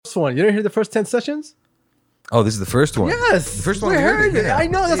one. You didn't hear the first 10 sessions? Oh, this is the first one. Yes. The first one. We we heard it. yeah. I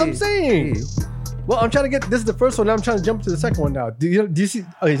know. That's what I'm saying. Well, I'm trying to get... This is the first one. Now I'm trying to jump to the second one now. Do you see...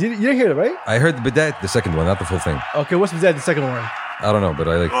 Okay, you didn't hear it, right? I heard the bidet, the second one, not the full thing. Okay, what's the second one? I don't know, but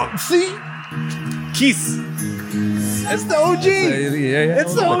I like it. See? Kiss. It's the OG. Yeah.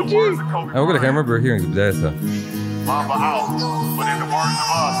 It's the OG. I remember hearing the bidet. Mamba out. But in the words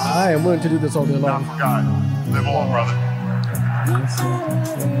of us, I am willing to do this all day long. not forgotten. Live on, brother.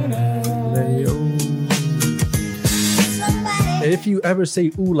 If you ever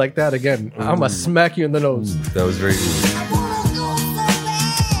say ooh like that again, I'm going to smack you in the nose. That was very cool.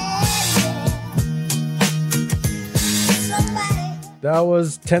 That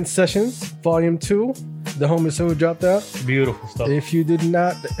was 10 Sessions, Volume 2. The homie Sue dropped out. Beautiful stuff. If you did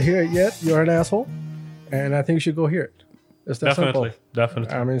not hear it yet, you're an asshole. And I think you should go hear it. It's that simple.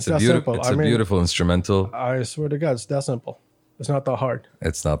 Definitely. I mean, it's It's a, that simple. it's a beautiful instrumental. I swear to God, it's that simple. It's not that hard.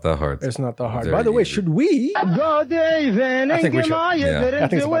 It's not that hard. It's not that hard. Very By the way, easy. should we? Good evening, I think we should. Yeah. I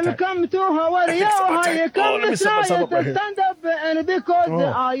think it's about time. welcome to Hawaii. let me set myself up right here. Stand up and because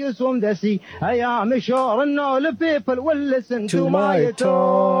I use from the sea. I am sure and all the people will listen to my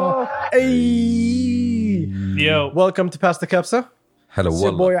talk. Hey! Yo. Welcome to Pasta Capsa. Hello, It's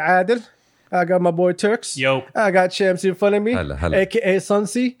your boy Adil. I got my boy Turks. Yo. I got Shamsi in front of me. Hello. AKA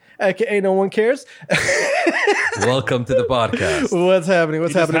Sunsi. AKA No One Cares. Welcome to the podcast. What's happening?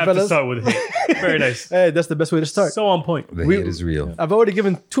 What's You just happening, have to fellas? start with it. Very nice. Hey, that's the best way to start. So on point. The hate is real. I've already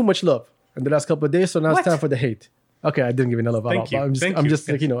given too much love in the last couple of days, so now What? it's time for the hate. Okay, I didn't give you enough love at all. Thank you. But I'm just, Thank I'm you. just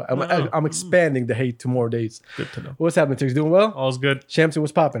like, I'm expanding the hate to more days. Good to know. What's happening, Turks? Doing well? All's good. Shamsi,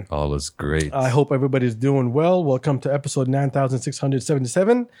 what's popping? All is great. I hope everybody's doing well. Welcome to episode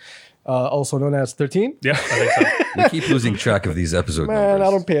 9677, also known as 13. Yeah, I think so. We keep losing track of these episode Man, numbers.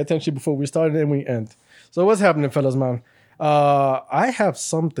 I don't pay attention before we start and we end. So what's happening, fellas, man? I have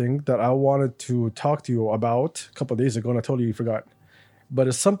something that I wanted to talk to you about a couple of days ago, and I told you you forgot. But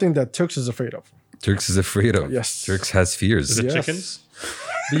it's something that Turks is afraid of. Turks is afraid of. Yes. Turks has fears. Is it Yes. chickens?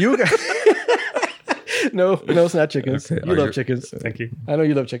 Do you guys? No, it's not chickens. Okay, You are love you- chickens. Thank you. I know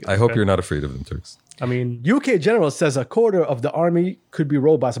you love chickens. I hope you're not afraid of them, Turks. I mean, UK General says a quarter of the army could be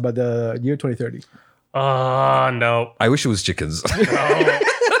robots by the year 2030. no. I wish it was chickens.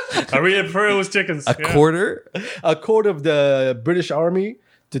 I really prefer it was chickens. A quarter? A quarter of the British army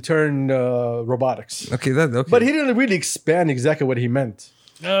to turn robotics. Okay, okay. But he didn't really expand exactly what he meant.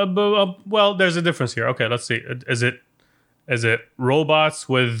 Well, there's a difference here. Okay, let's see. Is it robots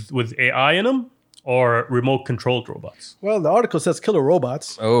with AI in them or remote controlled robots? Well, the article says killer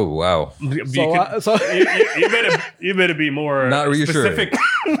robots. Oh, wow. You better be more Not reassuring. specific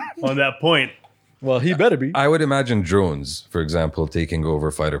on that point. Well, he better be. I would imagine drones, for example, taking over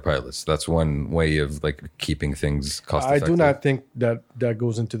fighter pilots. That's one way of like keeping things cost I effective. do not think that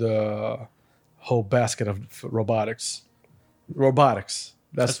goes into the whole basket of robotics. Robotics.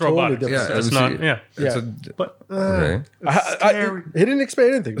 That's totally robotics. different. Yeah, It's obviously- not. Yeah. It's Yeah. But okay. He didn't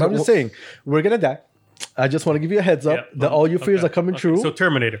explain anything. But I'm just saying, we're going to die. I just want to give you a heads up yeah, that all your fears okay, are coming okay. true. So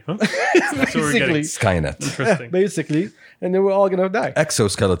Terminator, huh? That's what we're getting. basically, Skynet. Interesting. basically, and then we're all going to die.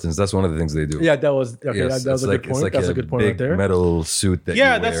 Exoskeletons, that's one of the things they do. Yeah, that was okay. Yes, that was it's a good point. It's like That's a good point big right there. metal suit that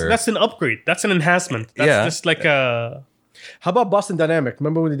Yeah, you wear. that's an upgrade. That's an enhancement. That's Yeah. just like a. How about Boston Dynamic?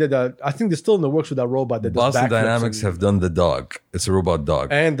 Remember when they did that? I think they're still in the works with that robot that does Boston backflips Dynamics and, have done the dog. It's a robot dog.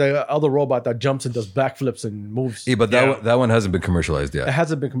 and the other robot that jumps and does backflips and moves. Yeah, but Yeah. that one hasn't been commercialized It yet.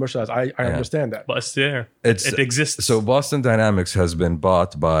 hasn't been commercialized. I understand that. But it's there. It's- it exists. So Boston Dynamics has been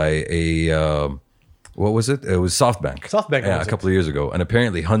bought by a what was it? It was SoftBank. SoftBank yeah, owns a couple of years ago, and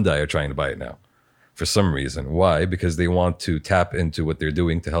apparently Hyundai are trying to buy it now, for some reason. Why? Because they want to tap into what they're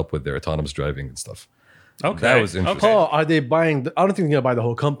doing to help with their autonomous driving and stuff. okay. that was interesting. Okay. Oh, are they buying? I don't think they're gonna buy the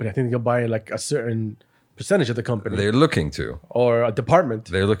whole company. I think they're gonna buy like a certain percentage of the company They're looking to. or a department.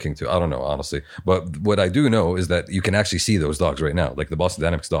 They're looking to. I don't know, honestly. But what I do know is that you can actually see those dogs right now, like the Boston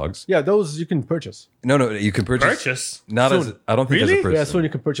Dynamics dogs. Yeah, those you can purchase. No, you can purchase. Purchase? Not as Soon. I don't think as Really? a person. Yeah, soon you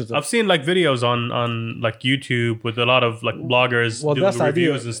can purchase them. I've seen like videos on like YouTube with a lot of like bloggers Well, doing that's the idea.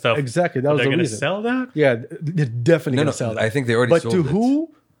 reviews and stuff. Exactly, that But was they're the gonna reason. sell that? Yeah, they're definitely No, gonna no, sell that. I think they already But sold to it. who?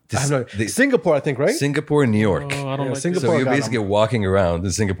 I have no they- Singapore, I think, right? Singapore and New York. Oh, I don't Yeah, like Singapore. So you're got basically them. walking around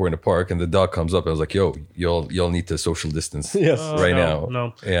in Singapore in a park, and the dog comes up. And I was like, "Yo, y'all need to social distance." Yes. right no, now.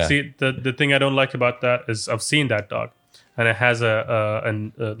 No. Yeah. See, the thing I don't like about that is I've seen that dog, and it has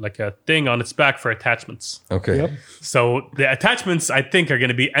like a thing on its back for attachments. Okay. Yep. So the attachments I think are going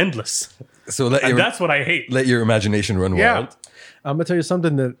to be endless, So let and your, that's what I hate. let your imagination run Yeah. wild. I'm gonna tell you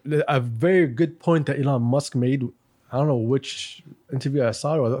something that a very good point that Elon Musk made. I don't know which interview I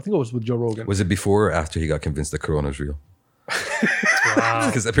saw. I think it was with Joe Rogan. Was it before or after he got convinced that Corona is real?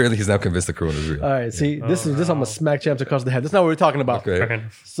 Because apparently he's now convinced the corona is real. All right, see, this is I'm gonna smack champs across the head. That's not what we're talking about. Okay. Okay.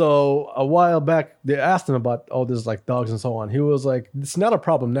 So a while back, they asked him about all this like dogs and so on. He was like, "It's not a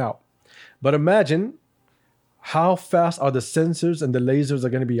problem now, but imagine how fast are the sensors and the lasers are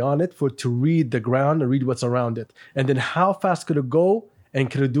going to be on it for it to read the ground and read what's around it, and then how fast could it go and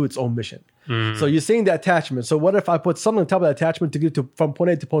could it do its own mission?" So you're saying the attachment. So what if I put something on top of the attachment to get to from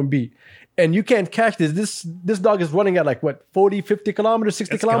point A to point B, and you can't catch this? This dog is running at like what 40, 50 kilometers,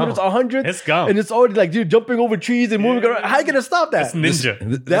 60 It's kilometers, gone. 100. It's gone. and it's already like dude jumping over trees and moving around. How you gonna stop that? It's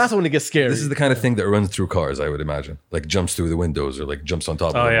ninja. That's when it gets scary. This is the kind of thing that runs through cars, I would imagine. Like jumps through the windows or like jumps on top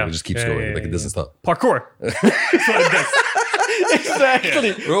of them. yeah. It just keeps Yeah, going. yeah, Like it yeah, doesn't stop. Parkour. That's what it does.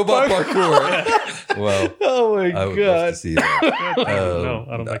 exactly. Robot parkour. Well, Oh my I would love god. to see that. No,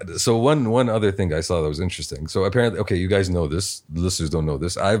 I don't like that. So one other thing I saw that was interesting. So apparently, okay, you guys know this. The listeners don't know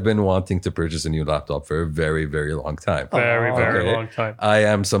this. I've been wanting to purchase a new laptop for a very, very long time. Very, very Okay. long time. I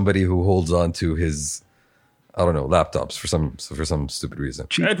am somebody who holds on to his, I don't know, laptops for some stupid reason.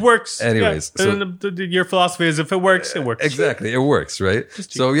 It works. Anyways, Yeah. so- And your philosophy is if it works, it works. Exactly, it works, right?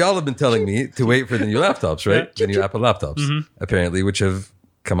 So y'all have been telling me to wait for the new laptops, right? The new Apple laptops, apparently, which have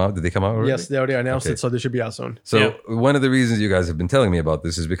come out. Did they come out already? Yes, they already announced Okay. it, so they should be out soon. So Yeah. one of the reasons you guys have been telling me about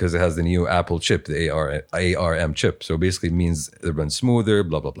this is because it has the new Apple chip, the ARM chip. So basically it means it runs smoother,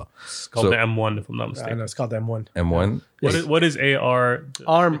 blah, blah, blah. It's called the M1, if I'm not I mistaken. know it's called the M1. M1. What is AR?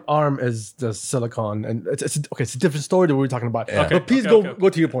 ARM is the silicon, and it's a different story that we were talking about. Okay, But please okay. go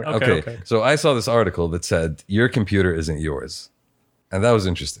to your point. Okay. Okay. So I saw this article that said your computer isn't yours. And that was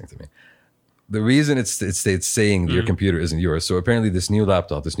interesting to me. The reason it's saying your computer isn't yours. So apparently this new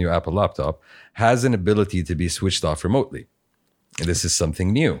laptop, this new Apple laptop, has an ability to be switched off remotely. And this is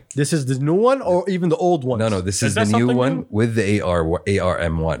something new. This is the new one, or even the old one? No, this is that the new something one new? with the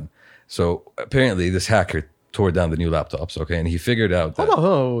ARM1. So apparently this hacker tore down the new laptops, okay, and he figured out that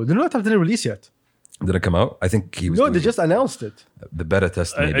Oh, the new laptop didn't release yet. did it come out? I think he was No, doing they just announced it. the beta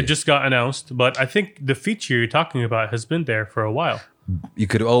test. Maybe It just got announced, but I think the feature you're talking about has been there for a while. you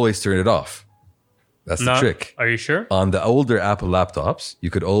could always turn it off. That's the trick. Are you sure? On the older Apple laptops,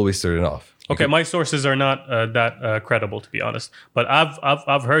 you could always turn it off. Okay, my sources are not that credible, to be honest. But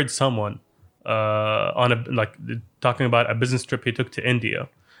I've heard someone on a talking about a business trip he took to India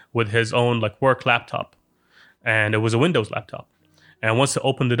with his own work laptop, and it was a Windows laptop. And once it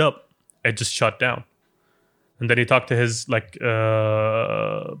opened it up, it just shut down. And then he talked to his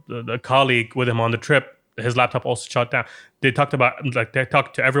the colleague with him on the trip. His laptop also shut down. They talked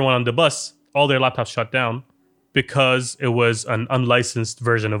to everyone on the bus. All their laptops shut down because it was an unlicensed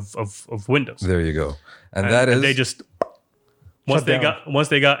version of Windows. There you go. And And- that is and they just once down.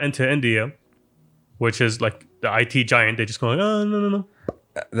 they got into India, which is like the IT giant, they just go oh no.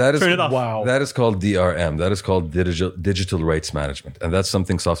 that is turn it off. Wow. That is called DRM. That is called digital rights management, and that's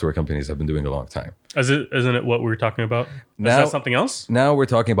something software companies have been doing a long time. Isn't it what we were talking about? Now- Is that something else? Now we're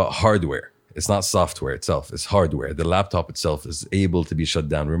talking about hardware. It's not software itself. It's hardware. The laptop itself is able to be shut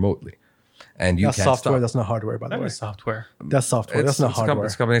down remotely, and you That's can't software. stop. That's not hardware, by the That way. is software. That's software. That's not it's a hardware.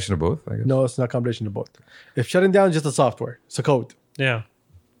 it's a combination of both. I guess. No, it's not a combination of both. If shutting down is just a software, it's a code. Yeah.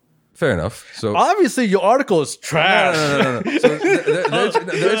 Fair enough. So Obviously, your article is trash. no. So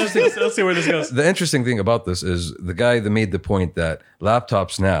the interesting Let's see where this goes. the interesting thing about this is the guy that made the point that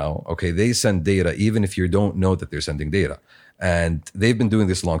laptops now, okay, they send data even if you don't know that they're sending data. And they've been doing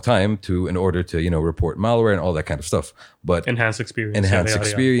this a long time in order to, report malware and all that kind of stuff. But Enhanced experience. enhanced yada, yada,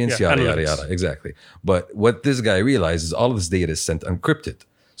 experience, yada. yada, Analytics. yada, yada. Exactly. But what this guy realized is all of this data is sent encrypted.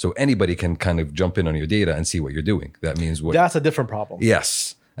 So anybody can kind of jump in on your data and see what you're doing. That means what? That's a different problem.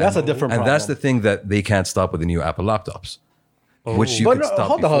 Yes. That's a different And problem. that's the thing that they can't stop with the new Apple laptops, which you But could no, stop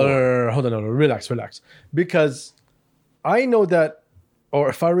hold before. on, no, relax. Because I know that, or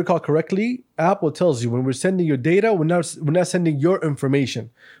if I recall correctly, Apple tells you when we're sending your data, we're not sending your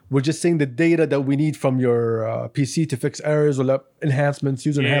information. We're just saying the data that we need from your PC to fix errors or enhancements,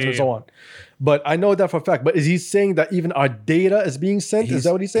 user enhancements, yeah. so on. But I know that for a fact. But is he saying that even our data is being sent? Is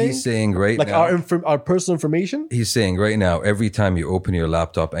that what he's saying? He's saying right like now. our personal information? He's saying right now, every time you open your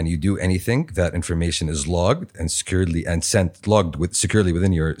laptop and you do anything, that information is logged and securely securely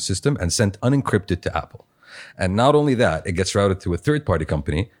within your system and sent unencrypted to Apple. And not only that, it gets routed to a third-party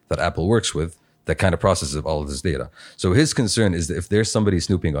company that Apple works with that kind of processes all of this data. So his concern is that if there's somebody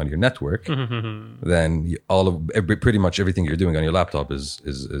snooping on your network, then pretty much everything you're doing on your laptop is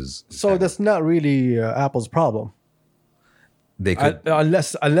So that's not really Apple's problem. they could.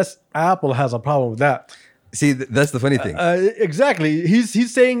 Unless Apple has a problem with that. See, that's the funny thing. Exactly.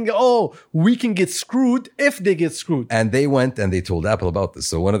 He's saying, oh, we can get screwed if they get screwed. And they went and they told Apple about this.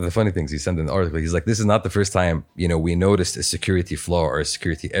 So one of the funny things he sent in the article, he's like, this is not the first time, we noticed a security flaw or a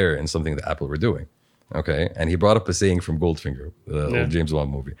security error in something that Apple were doing. Okay. And he brought up a saying from Goldfinger, the old James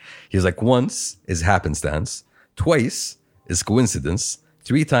Bond movie. He's like, once is happenstance, twice is coincidence,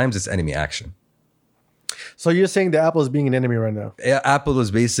 3 times it's enemy action. So you're saying that Apple is being an enemy right now? Apple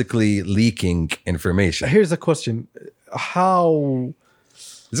is basically leaking information. Here's the question. How...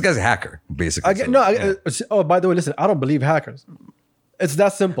 This guy's a hacker, basically. Oh, by the way, listen, I don't believe hackers. It's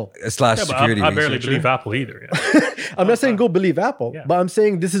that simple. / security I barely researcher. believe Apple either. Yeah. I'm not saying go believe Apple, but I'm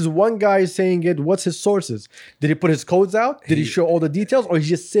saying this is one guy saying it. What's his sources? Did he put his codes out? Did he show all the details? Or he's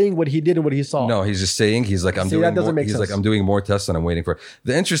just saying what he did and what he saw? No, he's just saying, he's like, I'm doing more tests and I'm waiting for it.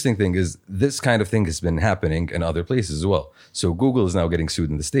 The interesting thing is this kind of thing has been happening in other places as well. So Google is now getting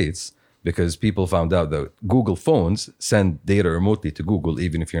sued in the States because people found out that Google phones send data remotely to Google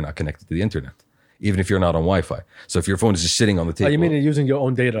even if you're not connected to the internet. Even if you're not on Wi-Fi. So if your phone is just sitting on the table. Oh, you mean using your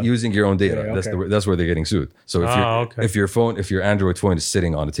own data? Using your own data. Yeah, okay. That's where they're getting sued. So if your Android phone is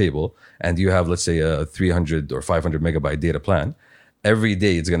sitting on a table and you have, let's say, a 300 or 500 megabyte data plan, every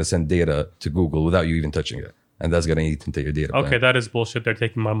day it's going to send data to Google without you even touching it. And that's going to eat into your data plan. Okay, that is bullshit. They're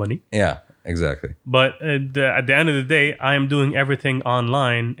taking my money. Yeah, exactly. But at the end of the day, I am doing everything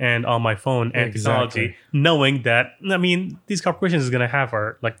online and on my phone and technology, knowing that, these corporations is going to have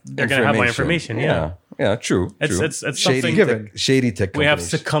they're going to have my information. Yeah, true. It's shady something given. Shady tech companies. We have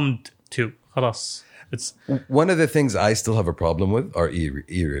succumbed to. Khalas. It's one of the things I still have a problem with are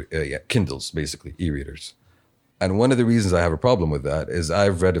Kindles, basically, e-readers. And one of the reasons I have a problem with that is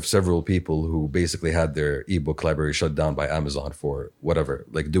I've read of several people who basically had their ebook library shut down by Amazon for whatever,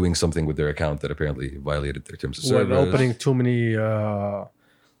 like doing something with their account that apparently violated their terms of service. Opening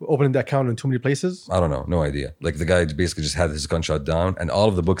the account in too many places? I don't know. No idea. Like the guy basically just had his account shut down and all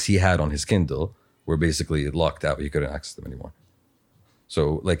of the books he had on his Kindle were basically locked out. He couldn't access them anymore.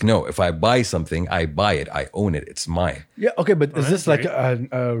 So, no, if I buy something, I buy it. I own it. It's mine. Yeah, okay, but is this like a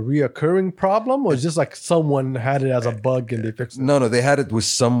reoccurring problem or is this like someone had it as a bug and they fixed it? No, they had it with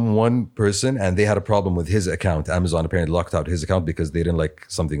one person and they had a problem with his account. Amazon apparently locked out his account because they didn't like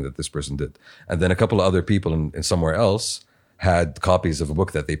something that this person did. And then a couple of other people in somewhere else had copies of a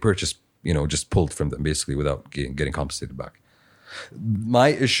book that they purchased, just pulled from them basically without getting compensated back. My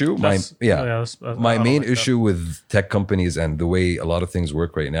issue, my main issue with tech companies and the way a lot of things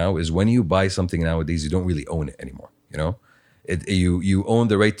work right now is when you buy something nowadays, you don't really own it anymore. You own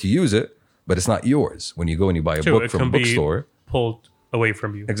the right to use it, but it's not yours. When you go and you buy a book from a bookstore, pulled away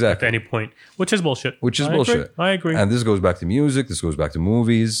from you exactly at any point, which is bullshit. I agree. And this goes back to music. This goes back to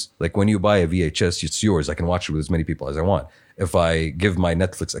movies. Like when you buy a VHS, it's yours. I can watch it with as many people as I want. If I give my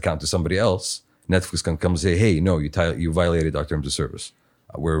Netflix account to somebody else, Netflix can come and say, hey, no, you violated our terms of service.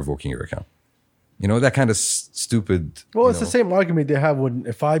 We're revoking your account. That kind of stupid. Well, it's the same argument they have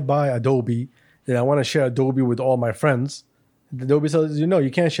if I buy Adobe, then I want to share Adobe with all my friends. Adobe says,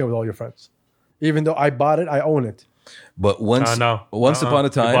 you can't share with all your friends. Even though I bought it, I own it. But once upon a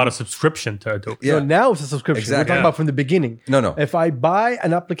time, you bought a subscription to Adobe. Yeah. So now it's a subscription. Exactly. We're talking about from the beginning. No. If I buy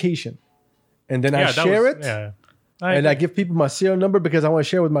an application and then I share it, I give people my serial number because I want to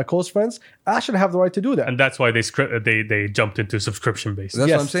share with my close friends, I should have the right to do that. And that's why they jumped into subscription based. That's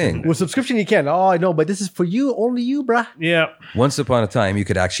what I'm saying. With subscription, you can. Oh, I know, but this is for you, only you, bruh. Yeah. Once upon a time, you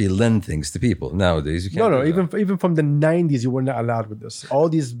could actually lend things to people. Nowadays, you can't. No. Even from the 90s, you were not allowed with this. All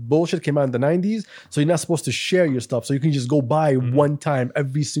these bullshit came out in the 90s, so you're not supposed to share your stuff. So you can just go buy one time,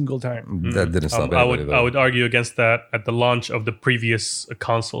 every single time. That didn't stop anybody. I would argue against that at the launch of the previous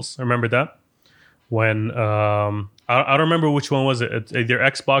consoles. Remember that? When I don't remember which one was it. It's either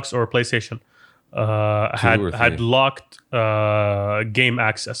Xbox or PlayStation had locked game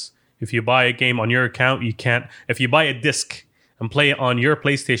access. If you buy a game on your account, you can't. If you buy a disc and play it on your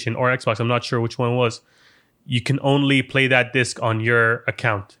PlayStation or Xbox, I'm not sure which one it was. You can only play that disc on your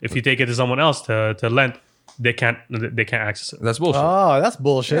account. If you take it to someone else to lend, they can't access it. That's bullshit. Oh, that's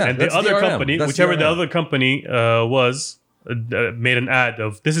bullshit. Yeah, And the other company, whichever the other company was, made an ad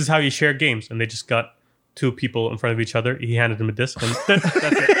of this is how you share games, and they just got 2 people in front of each other. He handed them a disc, and that's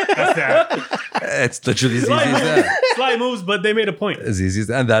it. That's the ad. It's literally as easy as that. Sly moves, but they made a point. As easy as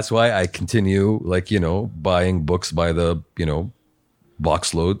that. And that's why I continue, buying books by the,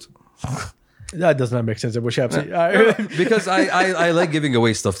 box load. That does not make sense. Because I like giving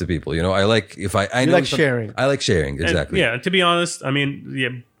away stuff to people. I like sharing. I like sharing, exactly. And, to be honest,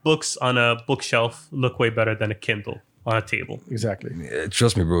 books on a bookshelf look way better than a Kindle. on a table. Exactly.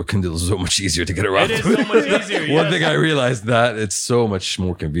 Trust me, bro. Kindle is so much easier to get around. It is so much easier. One yes. thing I realized that it's so much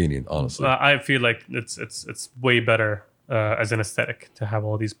more convenient, honestly. I feel like it's way better as an aesthetic to have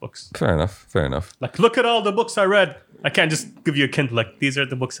all these books. Fair enough. Like, look at all the books I read. I can't just give you a Kindle. Like, these are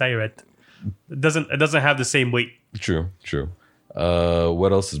the books I read. It doesn't have the same weight. True.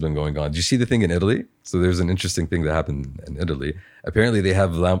 What else has been going on? Did you see the thing in Italy? So there's an interesting thing that happened in Italy. Apparently, they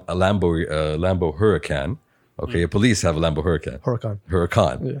have a Lambo Huracan. Okay, police have a Lambo Huracan.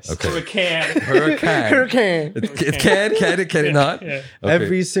 Huracan. Yes. Okay. Huracan. Hurricane. It can it not? Yeah. Okay.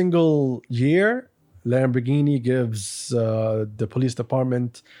 Every single year, Lamborghini gives the police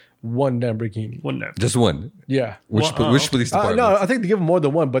department one Lamborghini. One there. Just one. Yeah. Which police department? No, I think they give them more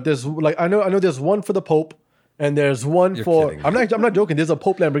than one, but there's like I know there's one for the Pope, and there's one for. kidding. I'm not joking. There's a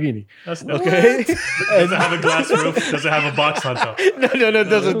Pope Lamborghini. That's Okay. Does it have a glass roof? Does it have a box on top? no, it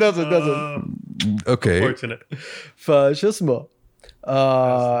doesn't. Okay. Fortunate. فشو اسمه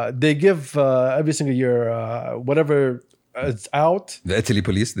they give every single year whatever is out. The Italy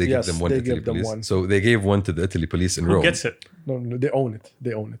police, they Yes, give them one they Italy give them police. one. So they gave one to the Italy police in Who Rome. gets it? No, they own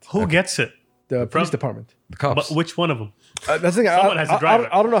it. Who gets it? The police department. The cops. But which one of them? That's the thing. Someone has to drive it.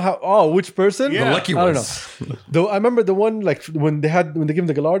 I don't know how. Oh, which person? Yeah. the lucky I don't ones. know. Though I remember the one like when they gave him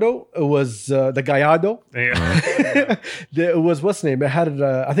the Gallardo, it was the Gallardo. Yeah. It was what's name? It had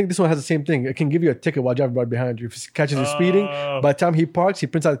I think this one has the same thing. It can give you a ticket while driving right behind you. If it catches you speeding, by the time he parks, he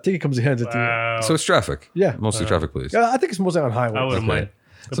prints out the ticket, comes and hands it to you. Wow. So it's traffic. Yeah. Mostly traffic police. Yeah, I think it's mostly on highways. I wouldn't Okay. mind.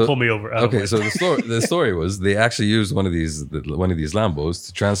 So- Pull me over. I don't Okay, mind. so the story was they actually used one of these Lambos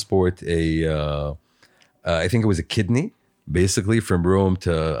to transport a I think it was a kidney, basically from Rome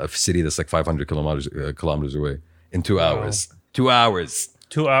to a city that's like 500 kilometers away in 2 hours. 2 hours.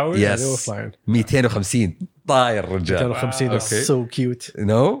 2 hours? Yes. they were flying. 250 طاير رجال. That's Okay. so cute.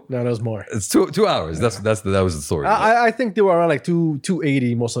 No, No, there's more. it's 2 hours. That was the story. I think they were around like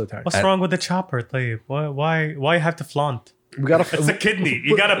 280 most of the time. What's wrong with the chopper, طيب? Why you have to flaunt? We got It's a kidney.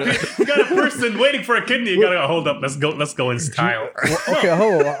 You got a person waiting for a kidney. You gotta go, hold up. Let's go in style. okay.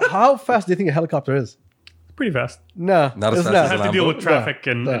 How fast do you think a helicopter is? Pretty fast. No, Not as it's fast not. as a Have to deal Lambo? with traffic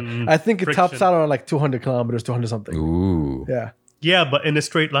and I think it friction. tops out on like 200 kilometers, 200 something. Ooh. Yeah. Yeah, but in a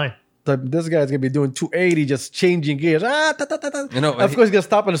straight line. So this guy's gonna be doing 280, just changing gears. You know, of course, he's gonna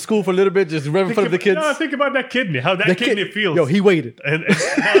stop in the school for a little bit, just rev in front of the kids. No, think about that kidney. How that The kidney kid- feels. Yo, he waited. And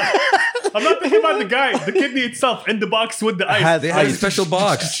I'm not thinking about the guy. The kidney itself in the box with the ice. Has- They had a Ice. special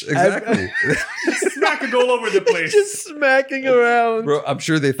box. Exactly. Smack it all over the place. Just smacking around. Bro, I'm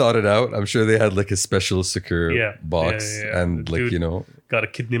sure they thought it out. I'm sure they had like a special secure Yeah. box Yeah, yeah. and like, Dude. you know. Got a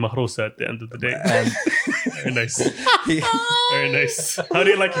kidney mahrosa at the end of the day. Very nice. he- Very nice. How do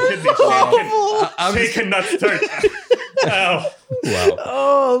you like your kidney? Shaken, not stirred. Ow. wow.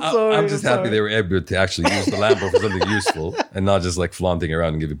 Oh, sorry. I'm just happy they were able to actually use the Lambo for something useful and not just like flaunting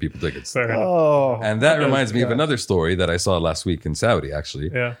around and giving people tickets. Fair enough. Oh, And that reminds me of another story that I saw last week in Saudi, actually.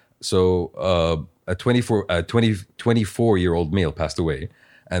 Yeah. So a 24-year-old male passed away,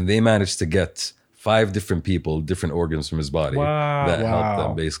 and they managed to get 5 different people, different organs from his body Wow. that helped Wow.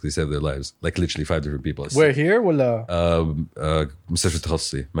 them basically save their lives. Like literally 5 different people. we're here ولا مستشفى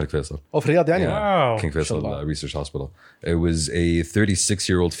التخصصي ملك فيصل. في الرياض يعني. Wow. King Faisal Inshallah. Research Hospital. It was a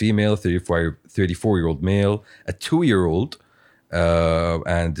 36-year-old female, 34-year-old male, a 2-year-old,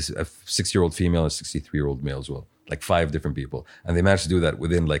 and a 6-year-old female, and a 63-year-old male as well. Like 5 different people. And they managed to do that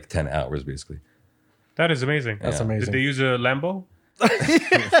within like 10 hours, basically. That is amazing. That's Yeah. amazing. Did they use a Lambo? I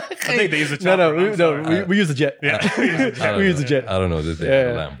think they used a chopper. I'm sorry. we use the jet. Yeah. We use the jet. I don't know that they Yeah.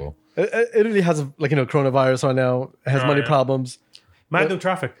 had a Lambo. It really has coronavirus right now. It has Oh, money yeah. problems. Random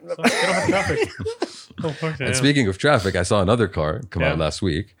traffic. So they don't have traffic. Oh, fuck yeah. And speaking of traffic, I saw another car come out Yeah. last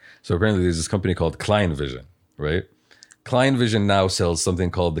week. So apparently there's this company called Klein Vision, right? Klein Vision now sells something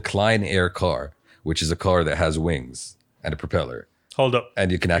called the Klein Air car, which is a car that has wings and a propeller. Hold up. And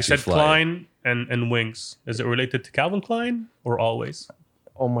you can You actually said fly. Klein and wings. Is it related to Calvin Klein or always?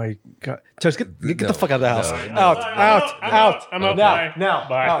 Oh my god! Just get the No. fuck out of the house. No. Out! I'm Out! Out! I'm out. Now! Bye. Now!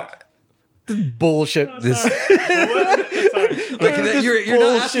 Bye. Out! This is bullshit. This Sorry. like you're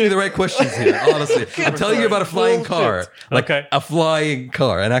not asking me the right questions here, honestly. I'm telling you about a flying car. Like Okay. a flying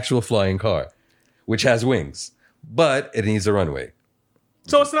car, an actual flying car, which has wings. But it needs a runway.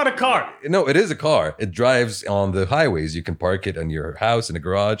 So it's not a car. No, it is a car. It drives on the highways. You can park it in your house, in a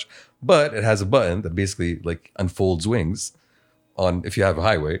garage, but it has a button that basically like unfolds wings on if you have a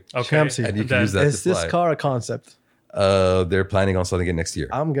highway. Okay. Shamsi. And you can then- use that Is to this fly. car a concept? They're planning on selling it next year.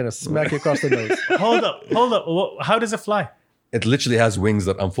 I'm gonna smack you across the nose. Hold up. How does it fly? It literally has wings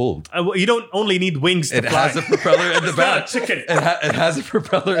that unfold. You don't only need wings to It fly. has a propeller in the It's not back. a chicken. It has a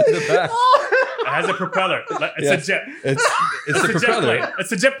propeller in the back. It has a propeller. Like, it's Yes. a jet. It's It's a a jet propeller. plane.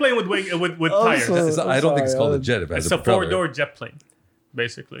 It's a jet plane with Oh, tires. so- It's not- I don't think it's called a jet. If it has It's a propeller. 4-door jet plane,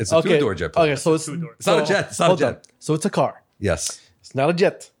 basically. It's a two-door jet plane. Okay, so it's Two-door. It's not a jet. It's not a hold on. jet. So it's a car. Yes. It's not a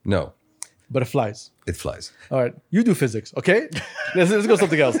jet, No. but it flies. It flies. All right, you do physics, okay? let's go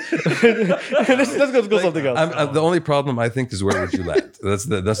something else. let's go something else. The only problem I think is where would you land? That's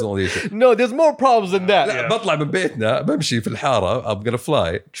the only issue. No, there's more problems than that. Yeah. بطلع من بيتنا بمشي في الحارة. I'm gonna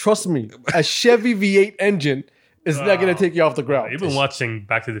fly. Trust me, a Chevy V8 engine is not going to take you off the ground. You've been watching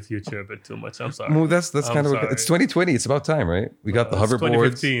Back to the Future a bit too much. I'm sorry. Well, that's I'm kind of sorry. it's 2020. It's about time, right? We got the It's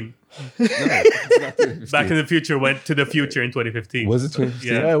hoverboards. 2015. No, it's not 2015. Back in the Future went to the future in 2015. Was it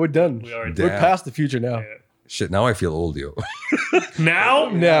 2015? Yeah. Yeah, we're done. We are We're Damn. past the future now. Shit, now I feel old, yo. Now?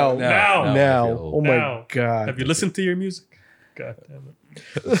 Now. Now. Now. I feel old. Oh my Now. God. Have you listened to your music? God damn it.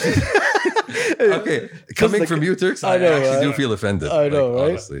 Okay, coming like- from you, Turks, I I, know, actually do right? feel offended. I know, right?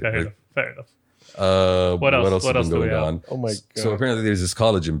 Honestly. Fair Like, enough. Fair enough. what else? else What has else been do we going have? on? Oh my So God. apparently there's this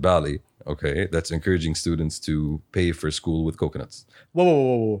college in Bali, okay, that's encouraging students to pay for school with coconuts.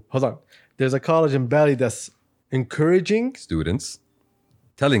 Whoa. Hold on. There's a college in Bali that's encouraging. Students,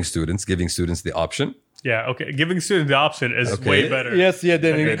 telling students, giving students the option. Yeah, okay. Giving students the option is Okay. way better. Yes, yeah,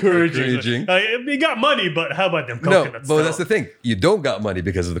 then Okay, encouraging. encouraging. You got money, but how about them No, coconuts? but though? that's the thing. You don't got money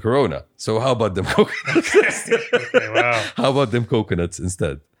because of the corona. So how about them coconuts? Okay, wow. How about them coconuts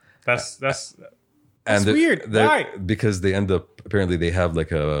instead? That's And weird. Why? Because they end up apparently they have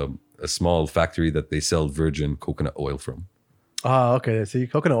like a small factory that they sell virgin coconut oil from. Ah, okay. See,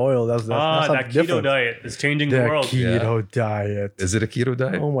 coconut oil, that's that something keto different. diet is changing the The world. keto diet. Is it a keto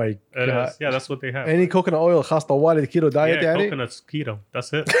diet? Oh my It God. is. Yeah, that's what they have. Any coconut oil خاص طوالي keto diet yeah, يعني؟ coconuts keto.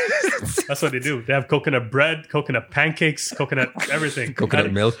 That's it. That's what they do. They have coconut bread, coconut pancakes, coconut everything.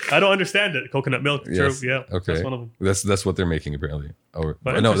 Coconut milk. I don't understand it. Coconut milk. Yes. True. Yeah. Okay. That's one of them. That's what they're making apparently. Or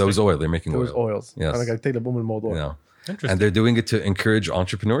But no, that was interesting. oil. They're making It was oil. oils. Yes. أنا قاعد أتكلم بأم الموضوع. No. Interesting. And they're doing it to encourage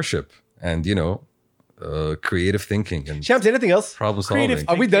entrepreneurship and creative thinking and Shams, anything else? problem Creative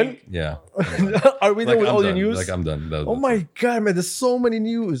solving. Are we done? Yeah. Are we done with I'm all your done. news? Like I'm done. Oh my God, man! There's so many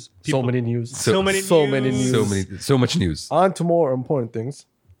news. So many news. so many news. news. So much news. On to more important things.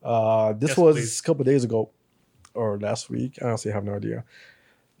 This Yes, was please. a couple of days ago, or last week. I honestly have no idea.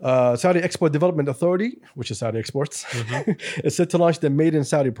 Saudi Export Development Authority, which is Saudi Exports, is set to launch the Made in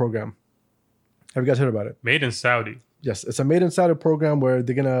Saudi program. Have you guys heard about it? Made in Saudi. Yes, it's a Made in Saudi program where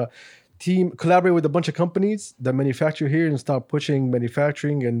they're gonna collaborate with a bunch of companies that manufacture here and start pushing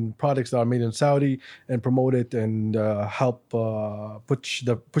manufacturing and products that are made in Saudi and promote it and help push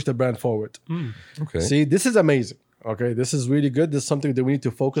the brand forward. Okay. See, this is amazing. Okay, this is really good. This is something that we need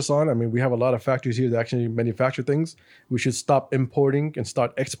to focus on. I mean, we have a lot of factories here that actually manufacture things. We should stop importing and start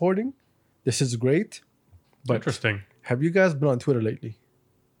exporting. This is great. But Interesting. have you guys been on Twitter lately?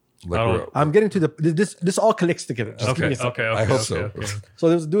 Like I don't- we're- I'm getting to this all connects together. Just give me a second. Okay. I hope so. okay. So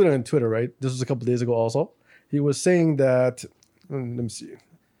there was a dude on Twitter, right? This was a couple days ago also. He was saying that, let me see.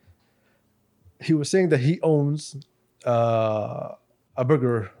 He was saying that he owns a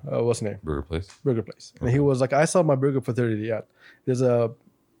burger, what's the name? Burger place. Burger place. And he was like, I sell my burger for 30 riyal. There's a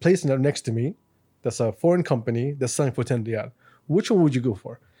place next to me that's a foreign company that's selling for 10 riyal. Which one would you go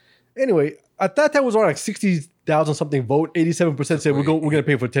for? Anyway, at that time it was around like 60,000 something vote. 87% said we're going to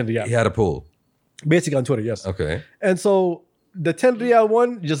pay for 10 riyal. He had a poll. Basically on Twitter, yes. Okay. And so the 10 riyal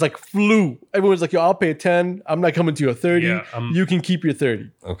one just like flew. Everyone's like, yo, I'll pay 10. I'm not coming to your 30. Yeah, you can keep your 30.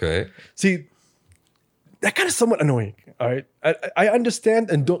 Okay. See, that kind of somewhat annoying. All right. I understand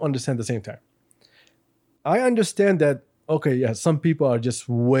and don't understand at the same time. I understand that, okay, yeah, some people are just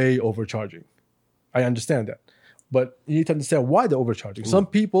way overcharging. I understand that. But you need to understand why they're overcharging. Some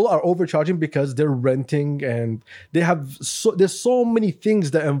people are overcharging because they're renting and they have there's so many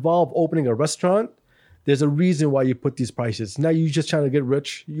things that involve opening a restaurant. There's a reason why you put these prices. Now you're just trying to get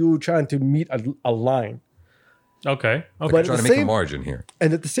rich. You're trying to meet a line. Okay. But Trying at to the make a same- margin here.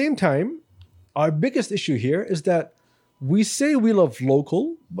 And at the same time, our biggest issue here is that we say we love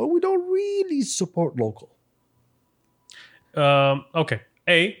local, but we don't really support local. Okay.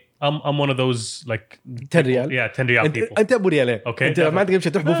 I'm one of those like 10 ريال. yeah 10 riyal people. انت ابو ريالين. Okay, انت ما عندك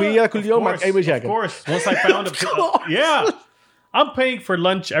شيء تحبوا فيها كل يوم معك اي Of مشاكل. course. Once I found yeah, I'm paying for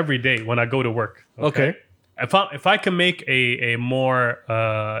lunch every day when I go to work. Okay. If I can make a more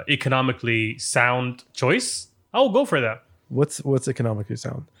economically sound choice, I will go for that. What's economically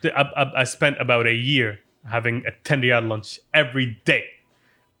sound? I spent about a year having a 10 riyal lunch every day.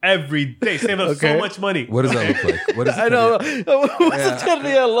 Every day. Save us so Okay. much money. What does that look like? What does I know. What's a 10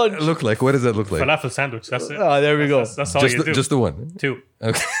 ريال lunch? look like? What does that look like? Falafel sandwich. That's it. Ah, there we go. That's all Just you do. just the one. Two.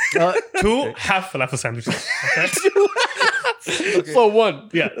 Okay. 2 half falafel sandwiches. Okay? So one.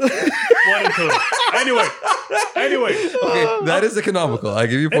 Yeah, one in total. Anyway, Okay, that is economical. I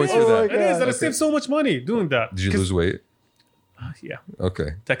give you points for Oh my that. it is. God. I save so much money doing that. Did you lose weight? Yeah, Okay.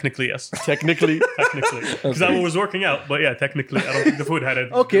 technically yes. Technically. Because I was working out, but yeah, technically I don't think the food had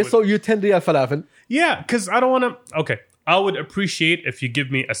it. Okay, so you 10 riyal falafel. yeah, because I don't want to. Okay, I would appreciate if you give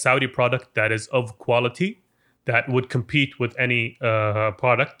me a Saudi product that is of quality, that would compete with any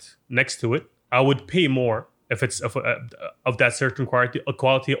product next to it. I would pay more if it's of that certain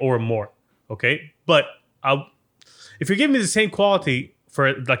quality or more. Okay, but if you give me the same quality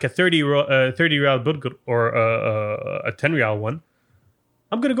for like a 30 riyal burger or a 10 riyal one,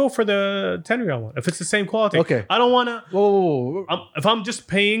 I'm gonna go for the 10 riyal one if it's the same quality. Okay. I don't want to. Whoa. If I'm just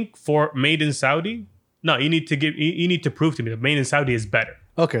paying for made in Saudi, no, you need to prove to me that made in Saudi is better.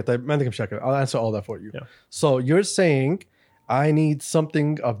 Okay, طيب ما عندك مشاكل. I'll answer all that for you. Yeah. So you're saying I need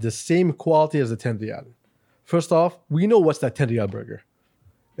something of the same quality as the 10 riyal. First off, we know what's that 10 riyal burger.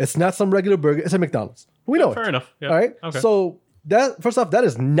 It's not some regular burger. It's a McDonald's. We know Fair it. enough. Yeah. All right. Okay. So that first off, that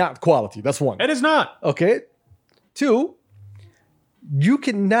is not quality. That's one. It is not. Okay. Two, you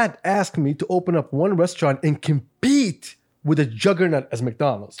cannot ask me to open up one restaurant and compete with a juggernaut as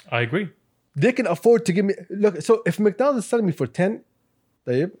McDonald's. I agree. They can afford to give me look. So if McDonald's is selling me for 10,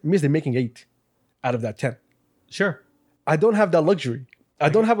 it means they're making 8 out of that 10. Sure. I don't have that luxury. I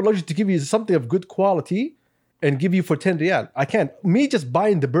don't have a luxury to give you something of good quality and give you for 10 riyal. I can't. Me just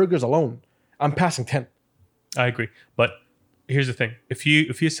buying the burgers alone, I'm passing 10. I agree. But here's the thing: if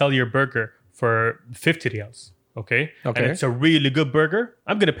you sell your burger for 50 riyals, okay, and it's a really good burger,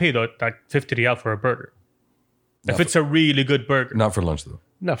 I'm gonna pay that 50 riyal for a burger. If it's a really good burger, Not for lunch though.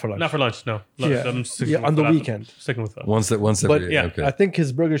 Not for lunch. not for lunch, no. Lunch, Yeah. I'm sticking Yeah, with on the falafel. weekend. Sticking with that. Once But every yeah, okay. I think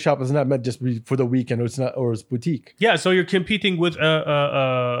his burger shop is not meant just for the weekend, or it's not, or it's boutique. Yeah, so you're competing with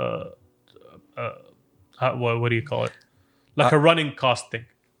what do you call it? Like a running cost thing.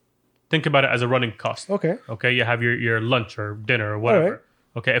 Think about it as a running cost. Okay. Okay, you have your lunch or dinner or whatever. All right.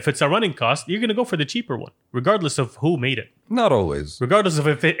 Okay, if it's a running cost, you're gonna go for the cheaper one, regardless of who made it, Not always. regardless of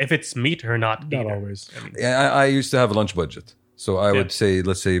if it's meat or not. Not either. always. Yeah, I used to have a lunch budget. So I would say,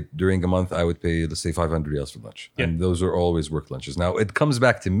 let's say during a month, I would pay, let's say 500 riyals for lunch. Yeah. And those are always work lunches. Now it comes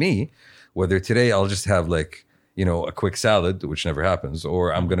back to me, whether today I'll just have like, a quick salad, which never happens,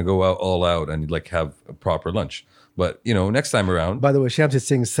 or I'm going to go out all out and like have a proper lunch. But, next time around, By the way, Shams is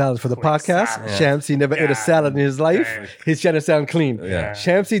saying salad for the podcast. Shams, he never ate a salad in his life. He's trying to sound clean. Yeah.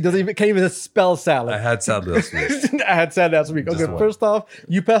 Shamsi can't even spell salad. I had salad last week. I had salad last week. Okay, one. first off,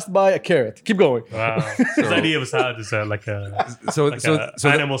 you passed by a carrot. Keep going. Wow. This idea of a salad is like a So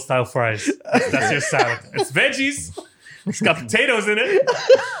animal style fries. That's your salad. It's veggies. It's got potatoes in it.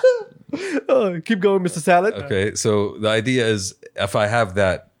 Keep going, Mr. Salad. okay, so the idea is if I have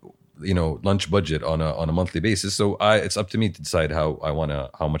that, lunch budget on a monthly basis, so it's up to me to decide how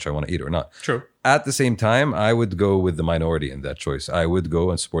much I want to eat or not. True. At the same time, I would go with the minority in that choice. I would go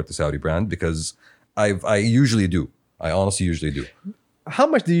and support the Saudi brand because I usually do. I honestly usually do. How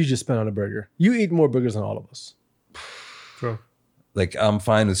much do you just spend on a burger? You eat more burgers than all of us. True. Like I'm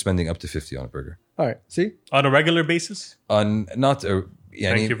fine with spending up to 50 on a burger. All right, see? On a regular basis? On not a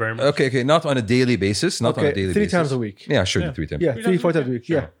Thank you very much. Okay, not on a daily basis. Not on a Okay, daily 3 basis. times a week. Yeah, sure, 3 times. Yeah, Three 3, times 4 a times a week, week.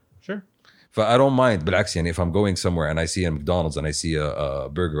 Yeah. Sure. But I don't mind. But actually, if I'm going somewhere and I see a McDonald's and I see a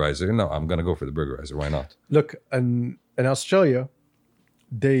burgerizer, no, I'm gonna go for the burgerizer. Why not? Look, in Australia,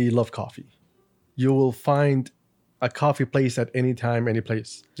 they love coffee. You will find a coffee place at any time, any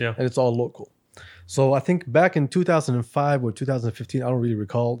place. Yeah. And it's all local. So I think back in 2005 or 2015, I don't really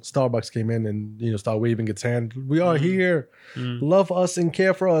recall, Starbucks came in and, started waving its hand. We are here. Love us and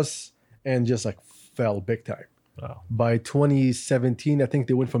care for us. And just like fell big time. Wow. By 2017, I think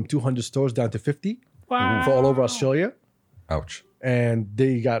they went from 200 stores down to 50 Wow. for all over Australia. Ouch. And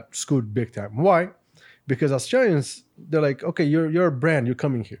they got screwed big time. Why? Because Australians, they're like, okay, you're a brand, you're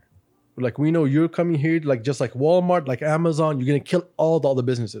coming here. Like, we know you're coming here, like just like Walmart, like Amazon, you're going to kill all the other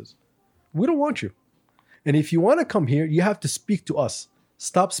businesses. We don't want you. And if you want to come here, you have to speak to us.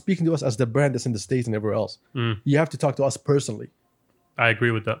 Stop speaking to us as the brand that's in the States and everywhere else. You have to talk to us personally. I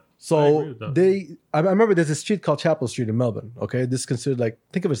agree with that. I So agree with that. I remember there's a street called Chapel Street in Melbourne. Okay, this is considered like,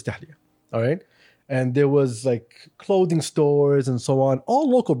 think of it as Tahliya. All right, and there was like clothing stores and so on, all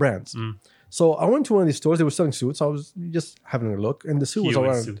local brands. So I went to one of these stores. They were selling suits. I was just having a look, and the suit was You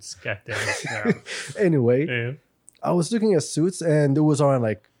and around. suits. Goddamn. Yeah. Anyway, Yeah. I was looking at suits, and it was around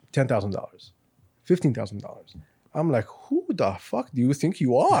like $10,000, $15,000. I'm like, who the fuck do you think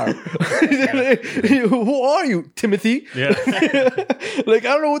you are? Who are you, Timothy? Yeah. Like,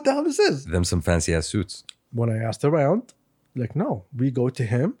 I don't know what the hell this is. Them some fancy ass suits. When I asked around, like, no, we go to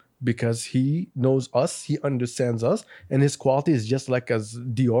him. because he knows us, he understands us, and his quality is just like as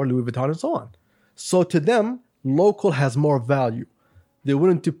Dior, Louis Vuitton, and so on. So to them, local has more value. They're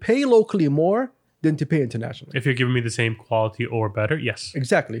willing to pay locally more than to pay internationally. If you're giving me the same quality or better, yes.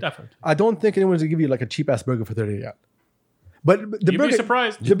 Exactly. Definitely. I don't think anyone's gonna give you like a cheap ass burger for 30 yet. But the You'd burger, be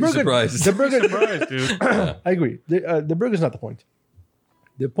surprised. The You'd be burger, surprised. the burger. Surprised, dude. I agree. The burger's not the point.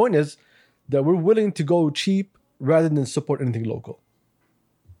 The point is that we're willing to go cheap rather than support anything local.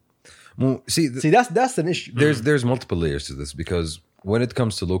 Well, see, See, that's an issue. there's multiple layers to this because when it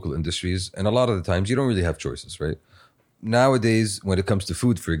comes to local industries, and a lot of the times you don't really have choices, right? Nowadays, when it comes to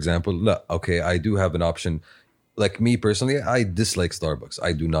food, for example, look, okay, I do have an option. Like me personally, I dislike Starbucks.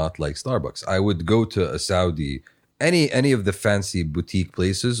 I do not like Starbucks. I would go to a Saudi, any of the fancy boutique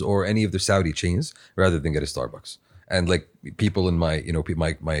places or any of the Saudi chains rather than get a Starbucks. And like people in my,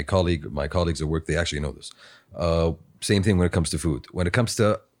 my colleagues at work, they actually know this. Same thing when it comes to food. When it comes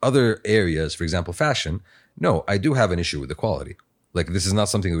to other areas, for example, fashion, no, I do have an issue with the quality. Like this is not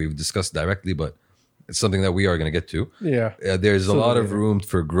something that we've discussed directly, but it's something that we are going to get to. Yeah. There's a lot of room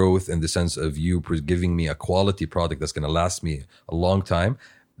for growth in the sense of you giving me a quality product that's going to last me a long time.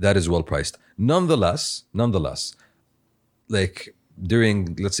 That is well priced. Nonetheless, like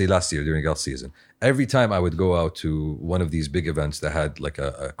during, let's say last year, during Gulf season, every time I would go out to one of these big events that had like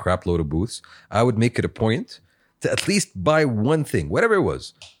a crap load of booths, I would make it a point to at least buy one thing, whatever it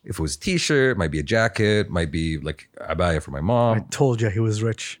was. If it was a t-shirt, might be a jacket, might be like abaya for my mom. I told you he was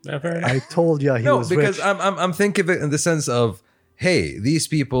rich. Yeah, fair enough. I told you he was because rich. I'm thinking of it in the sense of, hey, these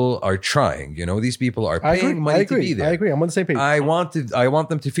people are trying. These people are I paying agree. money I agree. to be there. I agree. I'm on the same page. I want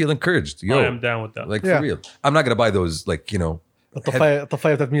them to feel encouraged. Yo, I am down with that. like Yeah. for real. I'm not gonna buy those like الطفاية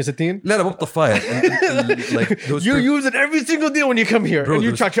بتاعت 160 لا لا مو بطفاية. Like those you use it every single day when you come here Bro, and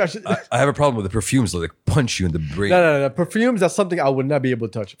you those- trash. I have a problem with the perfumes that like punch you in the brain. No. Perfumes, that's something I would not be able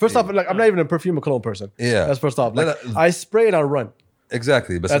to touch. First off, like I'm not even a perfume or cologne person. Yeah. That's first off. Like, No. I spray and I run.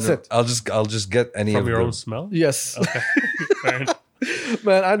 Exactly, but That's it. I'll just get any From of your the, own smell? Yes. Fair enough.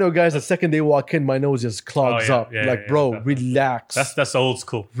 Man, I know guys, the second they walk in, my nose just clogs Oh, yeah. up. Yeah, like, yeah, bro, definitely. relax. That's old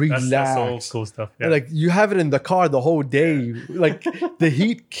school. That's Relax. old school stuff. Yeah. Like, you have it in the car the whole day. Like, the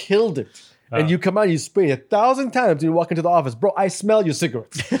heat killed it. And you come out, you spray 1,000 times, and you walk into the office. Bro, I smell your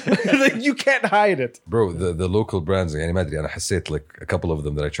cigarettes. Like, you can't hide it. Bro, the local brands يعني ما أدري أنا حسيت like a couple of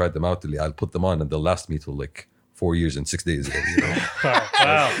them that I tried them out I'll put them on and they'll last me till like 4 years and 6 days.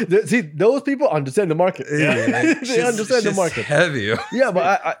 Wow. See, those people understand the market. They understand the market. Heavy. Yeah, but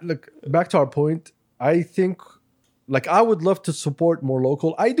I look, back to our point. I think, like, I would love to support more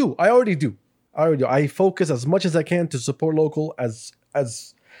local. I do. I already do. I focus as much as I can to support local as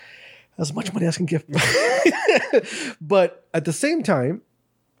much money as I can give. But at the same time,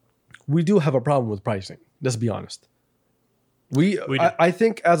 we do have a problem with pricing. Let's be honest. We do. I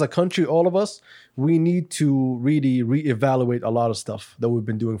think as a country, all of us, we need to really reevaluate a lot of stuff that we've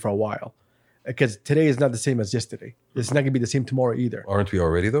been doing for a while. Because today is not the same as yesterday. It's not going to be the same tomorrow either. Aren't we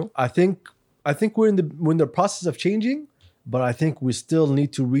already though? I think we're in the process of changing, but I think we still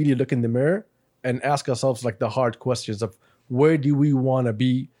need to really look in the mirror and ask ourselves like the hard questions of where do we want to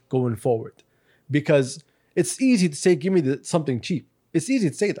be going forward? Because it's easy to say, give me something cheap. It's easy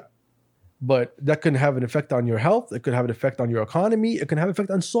to say that, but that can have an effect on your health. It could have an effect on your economy. It can have an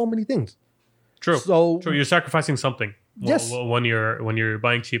effect on so many things. True. So- True. You're sacrificing something. Yes. When you're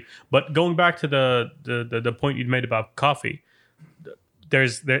buying cheap. But going back to the point you made about coffee,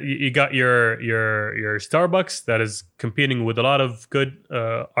 you got your Starbucks that is competing with a lot of good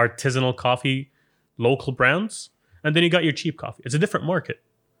artisanal coffee, local brands, and then you got your cheap coffee. It's a different market.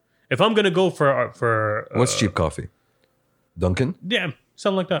 If I'm gonna go for What's cheap coffee? Dunkin'? yeah,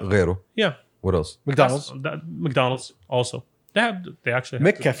 something like that. غيره. Yeah, What else? McDonald's. McDonald's also. They actually have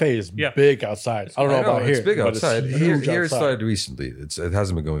McCafe is Yeah. big outside. I don't know I know, about it's here. big but outside. It's Here huge it outside. started recently. It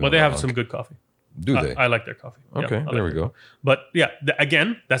hasn't been going But on they that have long. some good coffee. Do they? I like their coffee. Yeah, Okay, I like there we their go. coffee. But yeah, again,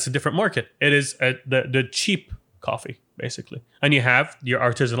 that's a different market. It is the cheap coffee, basically. And you have your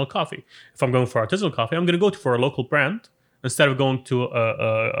artisanal coffee. If I'm going for artisanal coffee, I'm going to go for a local brand instead of going to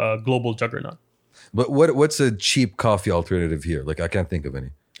a global juggernaut. But what's a cheap coffee alternative here? Like I can't think of any.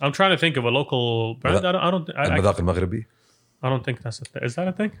 I'm trying to think of a local brand. المذاق المغربي. I don't think that's a thing. Is that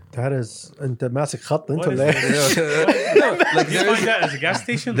a thing? That is انت ماسك خط انت What is there. No, like Did you find that as a gas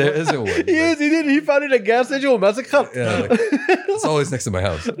station? there isn't one. Yes, he did. He found it at a gas station وماسك خط. Yeah, like, it's always next to my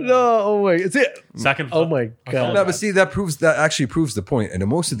house. No, oh wait, it's it. Second. Oh my god. No, but see, that actually proves the point. And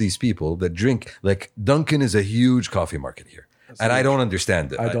most of these people that drink, like Dunkin' is a huge coffee market here. And I don't understand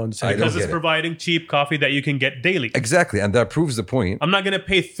it. I don't understand it. Because it's get it. providing cheap coffee that you can get daily. Exactly. And that proves the point. I'm not going to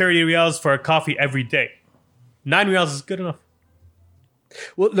pay 30 riyals for a coffee every day. 9 riyals is good enough.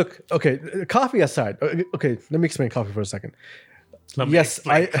 Well, look, okay, coffee aside. Okay, let me explain coffee for a second. Let me Yes,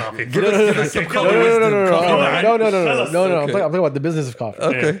 explain I- coffee. Give us some No, color. no. I'm talking about the business of coffee.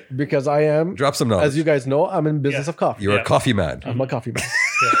 Okay. Because I am, Drop some knowledge. as you guys know, I'm in business Yeah. of coffee. You're Yeah. a coffee man. I'm a coffee man.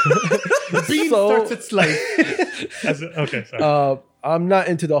 Bean So- starts its life. Okay, sorry. I'm not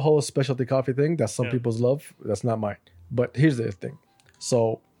into the whole specialty coffee thing. That's some Yeah. people's love. That's not mine. But here's the thing.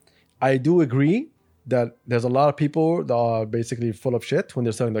 So I do agree that there's a lot of people that are basically full of shit when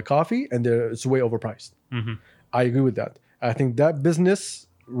they're selling their coffee and it's way overpriced. I agree with that. I think that business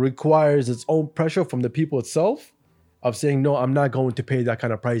requires its own pressure from the people itself of saying, no, I'm not going to pay that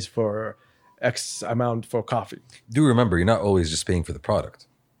kind of price for X amount for coffee. Do remember, you're not always just paying for the product.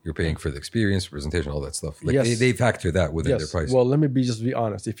 You're paying for the experience, presentation, all that stuff. Like Yes. they factor that within their Yes. price. Well, let me just be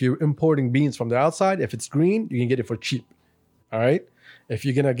honest. If you're importing beans from the outside, if it's green, you can get it for cheap. All right. If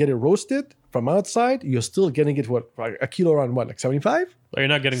you're gonna get it roasted from outside, you're still getting it like a kilo around what, like 75? But you're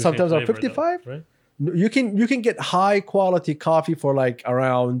not getting the sometimes same are flavor, 55? though, right? You can get high quality coffee for like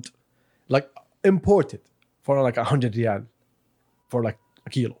around, like imported for like 100 riyal for like a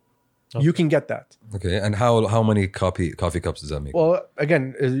kilo. You can get that. Okay, and how many coffee cups does that make? Well,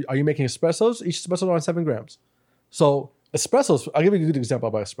 again, are you making espressos? Each espresso is around 7 grams. So espressos, I'll give you a good example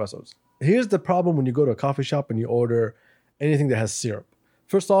about espressos. Here's the problem when you go to a coffee shop and you order anything that has syrup.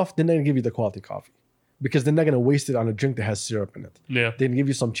 First off, they're not going to give you the quality coffee because they're not going to waste it on a drink that has syrup in it. Yeah. They're going to give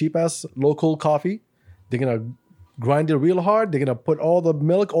you some cheap-ass local coffee. They're going to grind it real hard. They're going to put all the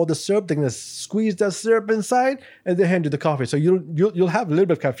milk, all the syrup. They're going to squeeze that syrup inside and they hand you the coffee. So you'll have a little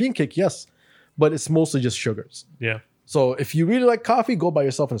bit of caffeine kick, yes, but it's mostly just sugars. Yeah. So if you really like coffee, go buy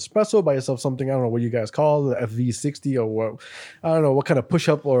yourself an espresso, buy yourself something, I don't know what you guys call the FV60 or what, I don't know what kind of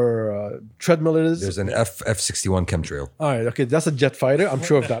push-up or treadmill it is. There's an F61 chemtrail. All right, okay, that's a jet fighter. I'm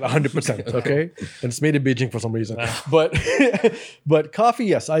sure of that, 100%. Okay, and it's made in Beijing for some reason. But but coffee,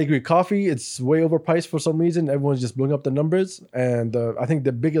 yes, I agree. Coffee, it's way overpriced for some reason. Everyone's just blowing up the numbers, and I think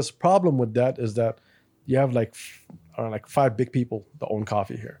the biggest problem with that is that you have like 5 big people that own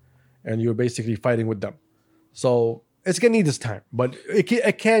coffee here, and you're basically fighting with them. So it's gonna need this time, but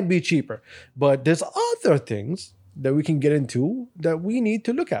it can be cheaper. But there's other things that we can get into that we need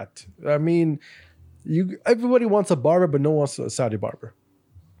to look at. I mean, everybody wants a barber, but no one wants a Saudi barber.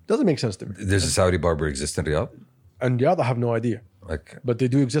 Doesn't make sense to me. There's a Saudi barber exist in Riyadh. And the other, I have no idea, Like but they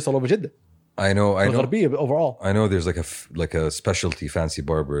do exist all over Jeddah. I know. Al-Gharbiyya overall. I know there's like a specialty fancy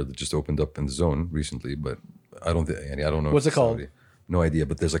barber that just opened up in the zone recently, but I don't think I don't know. What's if it called? Saudi. No idea.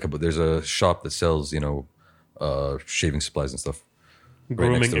 But there's a shop that sells shaving supplies and stuff. right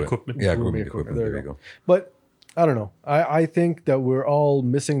Grooming next to it. equipment. Yeah, Grooming grooming equipment. There you go. But I don't know. I think that we're all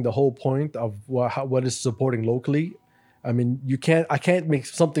missing the whole point of what is supporting locally. I mean, I can't make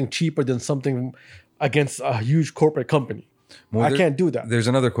something cheaper than something against a huge corporate company. Well, I can't do that. There's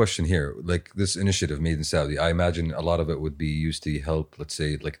another question here. Like this initiative made in Saudi, I imagine a lot of it would be used to help, let's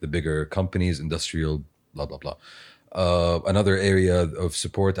say, like the bigger companies, industrial, blah, blah, blah. Another area of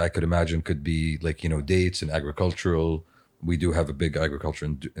support I could imagine could be like, dates and agricultural. We do have a big agriculture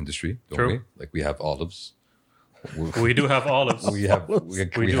industry, don't True. we? Like we have olives. We do have olives. We have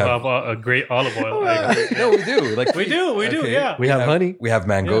We do have a great olive oil. I agree. no, we do. Like We do, okay. yeah. We have honey. We have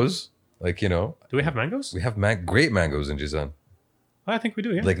mangoes. Like Do we have mangoes? we have great mangoes in Jizan. I think we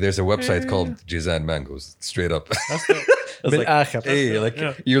do, yeah. Like there's a website called Jizan Mangoes. Straight up. That's the, Bil like, akhir. hey, like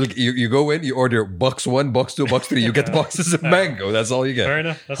Yeah. you go in, you order box 1, box 2, box 3. You get boxes of mango. That's all you get. fair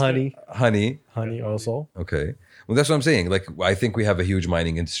enough. That's Honey. Honey. Also. Okay. Well, that's what I'm saying. Like, I think we have a huge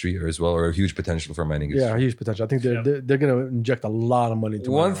mining industry as well, or a huge potential for mining industry. Yeah, huge potential. I think they're going to inject a lot of money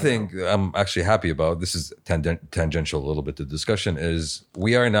into One it right thing I'm actually happy about, this is tangential a little bit to discussion, is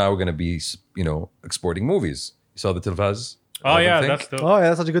we are now going to be, exporting movies. You saw the Tilfaz? Oh, 11 yeah, thing? that's dope. now. Oh, yeah,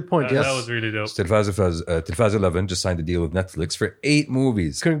 that's such a good point. Yes. That was really dope. Tilfaz 11 just signed a deal with Netflix for 8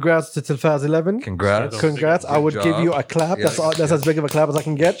 movies. Congrats to Tilfaz 11. Congrats. Congrats. I would Good give job. you a clap. Yeah. That's as big of a clap as I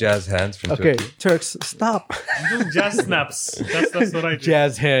can get. Jazz hands from Okay, Turkey. Turks, stop. I'm doing jazz snaps. That's what I do.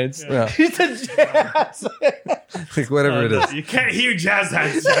 Jazz hands. Yeah. He said jazz. Like, whatever it is. You can't hear jazz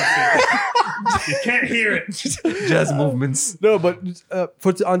hands. You can't hear it. Jazz movements. No, but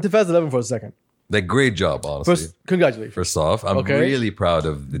on Tilfaz 11 for a second. Like, great job, honestly. First, congratulations. First off, I'm Okay. really proud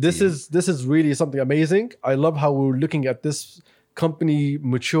of the team. This is really something amazing. I love how we're looking at this company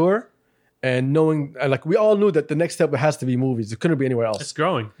mature and knowing, like, we all knew that the next step has to be movies. It couldn't be anywhere else. It's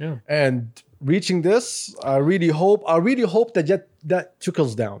growing. Yeah. And reaching this, I really hope that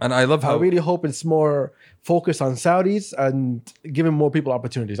trickles down. And I love I how really hope it's more focused on Saudis and giving more people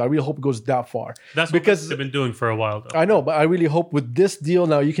opportunities. I really hope it goes that far. That's what because they've been doing for a while, though. I know, but I really hope with this deal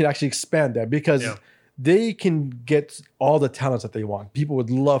now you can actually expand that because Yeah. they can get all the talents that they want. People would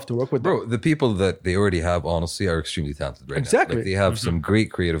love to work with them. Bro, the people that they already have, honestly, are extremely talented right Exactly. now. Like, they have some great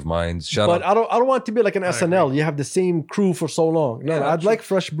creative minds. Shout But out. I don't want it to be like an SNL. You have the same crew for so long. No, I'd like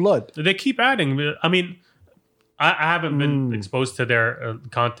fresh blood. They keep adding. I mean, I haven't been exposed to their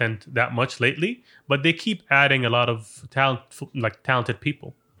content that much lately, but they keep adding a lot of talented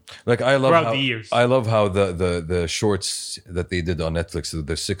people. Like I love throughout how, the years. I love how the shorts that they did on Netflix,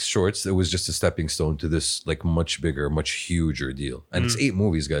 the 6 shorts, it was just a stepping stone to this like much bigger, much huger deal. And it's 8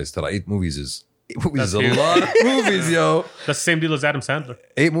 movies, guys. 8 movies is That's a huge. lot of movies, yo. That's the same deal as Adam Sandler.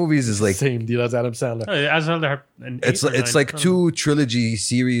 8 movies is like Same deal as Adam Sandler. Adam Sandler had an it's 8 or it's 9. like 2 trilogy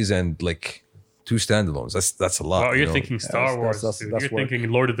series and like 2 standalones. That's a lot. Oh, you you're know? thinking Star Wars. that's dude. work. You're thinking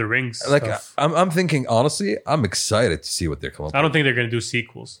Lord of the Rings. Like stuff. I'm thinking honestly, I'm excited to see what they're coming up I don't think they're going to do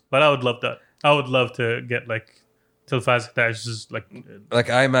sequels, but I would love that. I would love to get like Telfaz that's just like Like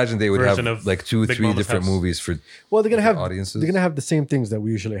I imagine they would have version of like 2, Big 3 Mama's different House. movies for Well, they're gonna have audiences. They're gonna have the same things that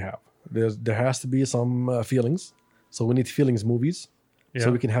we usually have. There has to be some feelings, so we need feelings movies, Yeah.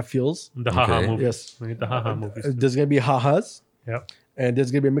 so we can have feels. the haha Okay. movies. Yes. We need the haha movies. There's gonna be ha-has, Yeah, and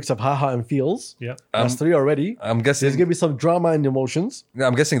there's gonna be a mix of ha-ha and feels. yeah. That's 3 already. I'm There's guessing gonna be some drama and emotions.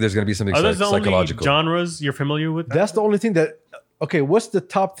 I'm guessing there's going to be something Are those the only psychological. genres you're familiar with? That's the only thing that. Okay, what's the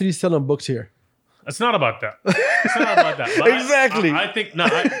top 3 selling books here? It's not about that. It's not about that. But Exactly. I think no.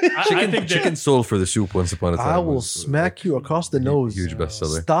 I think that Chicken Soul for the Soup once upon a time. I will was, smack you across the nose. Huge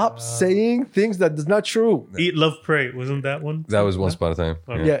bestseller. Stop saying things that is not true. Eat, Love, Pray wasn't that one? That was once upon a time.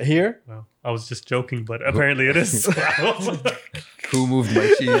 Yeah, here. Wow. I was just joking, but apparently it is. Wow. Who moved my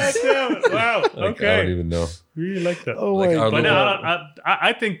cheese? Damn it. Wow. Like, I don't Okay. even know. Really like that. Oh Like, my our But little- no,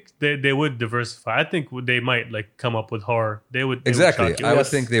 I think they would diversify. I think they might like come up with horror. They would Exactly. shock you. I would Yes.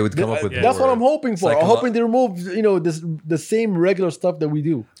 think they would come up with. That's more what I'm hoping for. I'm psycholo- hoping they remove, the same regular stuff that we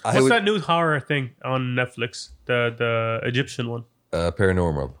do. I What's would, that new horror thing on Netflix? The Egyptian one.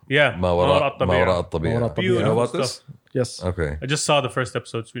 Paranormal. Yeah. ما وراء الطبيعة. ما وراء الطبيعة. ما وراء الطبيعة. You know about Beautiful this? stuff. Yes. Okay. I just saw the first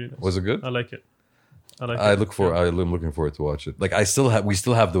episode. It's really nice. Was it good? I like it. I like I it. look for. I'm looking forward to watch it. Like we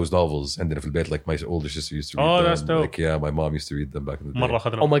still have those novels, and then if bit like my older sister used to read Oh, them. that's dope. Like yeah, my mom used to read them back in the day. مرة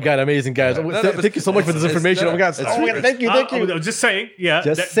خضراء. Oh my God, amazing, guys. Yeah. No, but Thank you so much for this it's- information. Oh my God. it's Oh my God, thank you. I'm just saying. Yeah.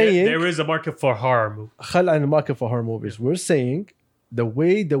 Just saying. There is a market for horror movie. خل عن the market for horror movies. We're saying the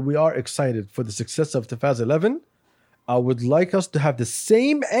way that we are excited for the success of Tafaz 11, I would like us to have the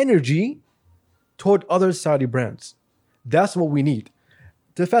same energy toward other Saudi brands. That's what we need.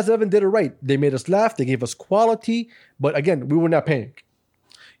 Tafaz 11 did it right. They made us laugh. They gave us quality. But again, we were not paying.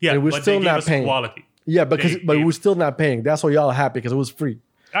 Yeah, And we're but still they gave not us paying. quality. Yeah, but They- we're still not paying. That's why y'all are happy because it was free.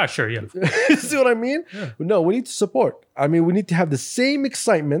 Ah, sure, yeah. See what I mean? No, we need to support. I mean, we need to have the same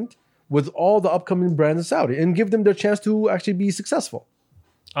excitement with all the upcoming brands in Saudi and give them their chance to actually be successful.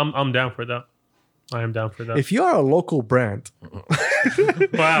 I'm down for that. I am down for that. If you are a local brand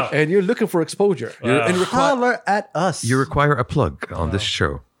Wow. and you're looking for exposure, holler at us. You require a plug on this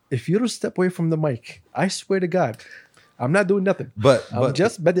show. If you don't step away from the mic, I swear to God, I'm not doing nothing. But I'm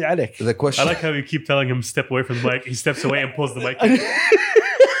just badi عليك. the question. I like how you keep telling him step away from the mic. He steps away and pulls the mic.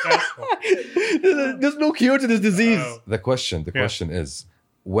 There's no cure to this disease. The question is,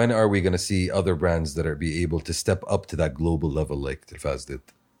 when are we going to see other brands that are be able to step up to that global level like Telfaz did?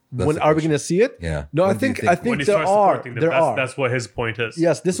 That's When the are we question. going to see it? Yeah. No, I When do you think think- I When think he there starts are. supporting them, There are. that's what his point is.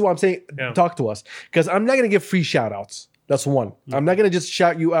 Yes, this is what I'm saying. Yeah. Talk to us. Because I'm not going to give free shout outs. That's one. I'm not going to just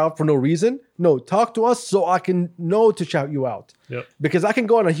shout you out for no reason. No, talk to us so I can know to shout you out. Yep. Because I can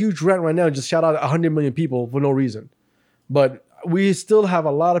go on a huge rant right now and just shout out 100 million people for no reason. But we still have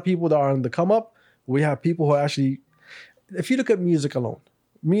a lot of people that are on the come up. We have people who are actually, if you look at music alone,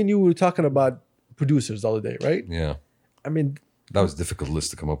 me and you were talking about producers the other day, right? Yeah. I mean, That was a difficult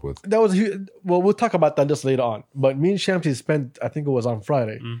list to come up with. that was a huge, well, we'll talk about that just later on. But me and Shamsi spent, I think it was on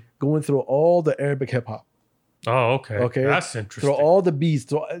Friday, going through all the Arabic hip hop. Oh, okay. Okay, That's interesting. Through all the beats,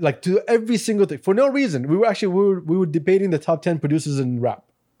 to every single thing for no reason. We were debating the top 10 producers in rap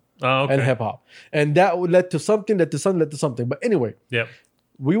Oh, okay. and hip hop, and that led to something. Led to something. But anyway, Yep.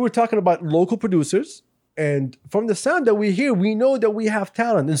 we were talking about local producers, and from the sound that we hear, we know that we have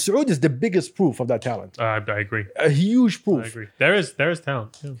talent. And Saud is the biggest proof of that talent. I agree. A huge proof. I agree. There is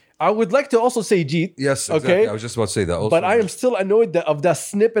talent. Yeah. I would like to also say Jeet. Yes, exactly. Okay. I was just about to say that also. But I am still annoyed of that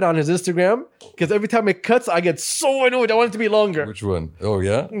snippet on his Instagram because every time it cuts, I get so annoyed. I want it to be longer. Which one? Oh,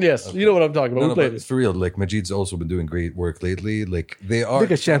 yeah? Yes, you know what I'm talking about. No, We no, played but it. for real, like Majid's also been doing great work lately. Like they are. Look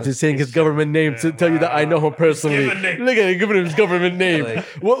at Shamsi saying his government name to tell you that I know him personally. Give a name. Look at him giving him his government name. Like-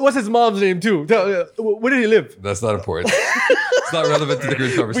 What's his mom's name too? Where did he live? That's not important. It's not relevant to the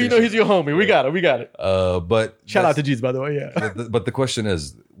current We conversation. know he's your homie. We got it. But Shout out that's- to Jeez, by the way. Yeah. But the question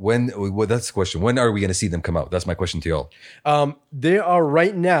is, that's the question. When are we going to see them come out? That's my question to y'all. They are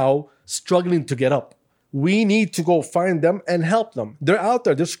right now struggling to get up. We need to go find them and help them. They're out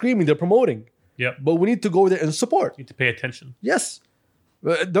there. They're screaming. They're promoting. Yep. But we need to go there and support. Need to pay attention. Yes.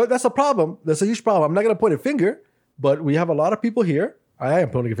 That's a problem. That's a huge problem. I'm not going to point a finger, but we have a lot of people here. I am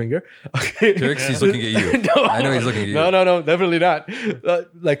pointing a finger. Okay. Turks, he's looking at you. I know he's looking at you. No, definitely not.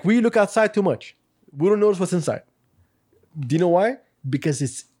 Like we look outside too much. We don't notice what's inside. Do you know why? Because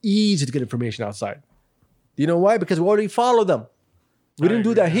it's easy to get information outside. Do you know why? Because we already follow them. We didn't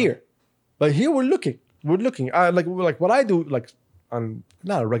do that here, but here we're looking. We're looking. Like what I do, like on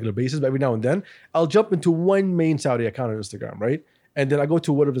not a regular basis, but every now and then, I'll jump into one main Saudi account on Instagram, right? And then I go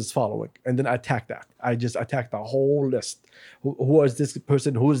to whatever is following, and then I attack that. I just attack the whole list. Who is this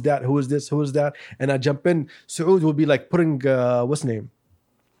person? Who is that? Who is this? Who is that? And I jump in. Saud will be like putting what's the name?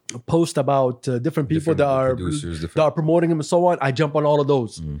 A post about different people Different that are producers, different- that are promoting him and so on. I jump on all of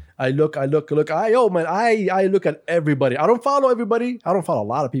those. I look. I look at everybody. I don't follow everybody. I don't follow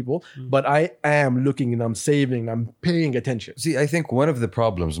a lot of people, but I am looking and I'm saving. I'm paying attention. See, I think one of the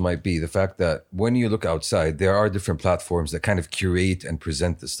problems might be the fact that when you look outside, there are different platforms that kind of curate and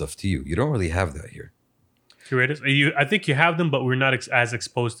present this stuff to you. You don't really have that here. Curators, I think you have them, but we're not as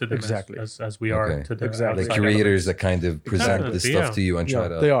exposed to them Exactly. as we are Okay. to the Exactly. Like outside curators that kind of present this Definitely, stuff to you and try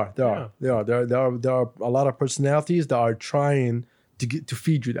to. They are. There are a lot of personalities that are trying to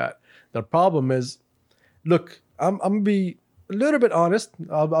feed you that. The problem is, look, I'm gonna be a little bit honest.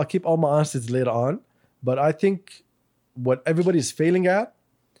 I'll keep all my honesties later on, but I think what everybody's failing at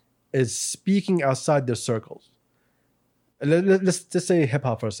is speaking outside their circles. Let's just say hip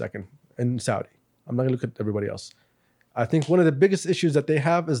hop for a second in Saudi. I'm not gonna look at everybody else. I think one of the biggest issues that they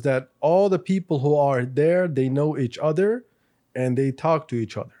have is that all the people who are there, they know each other and they talk to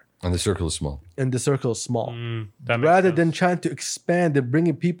each other. And the circle is small. And the circle is small. that makes Rather sense. than trying to expand and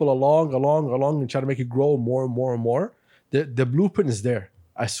bringing people along and try to make it grow more and more and more, the blueprint is there.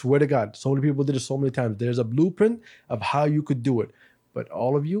 I swear to God, so many people did it so many times. There's a blueprint of how you could do it. But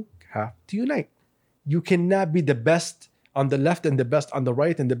all of you have to unite. You cannot be the best on the left and the best on the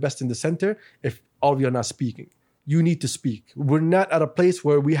right and the best in the center if all of you are not speaking. You need to speak. We're not at a place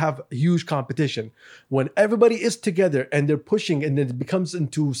where we have huge competition. When everybody is together and they're pushing and then it becomes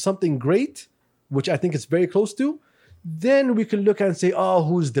into something great, which I think it's very close to, then we can look and say, oh,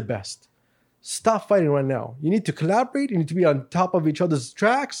 who's the best? Stop fighting right now. You need to collaborate. You need to be on top of each other's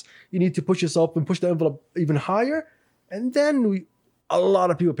tracks. You need to push yourself and push the envelope even higher. And then a lot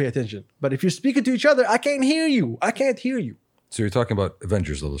of people pay attention. But if you're speaking to each other, I can't hear you. I can't hear you. So you're talking about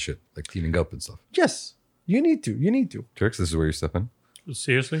Avengers level shit, like teaming up and stuff. Yes, you need to. You need to. Turks, this is where you step in.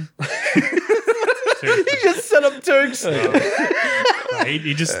 Seriously? He just set up Turks.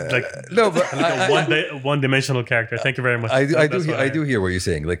 He just like No, but a one-dimensional character. Thank you very much. I That's what do hear what you're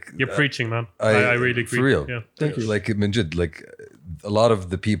saying. Like You're preaching, man. I really agree. For real. Yeah. Thank you. Like Minjid, like a lot of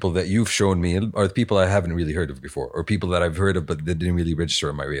the people that you've shown me are the people I haven't really heard of before, or people that I've heard of but that didn't really register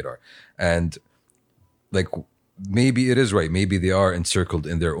on my radar. And like maybe it is right. Maybe they are encircled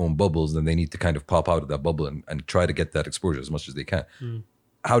in their own bubbles, and they need to kind of pop out of that bubble and try to get that exposure as much as they can.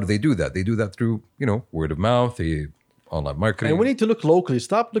 How do they do that? They do that through, word of mouth, online marketing. And we need to look locally.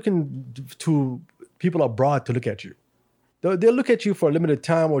 Stop looking to people abroad to look at you. They'll look at you for a limited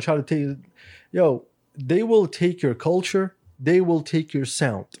time or try to take. They will take your culture. They will take your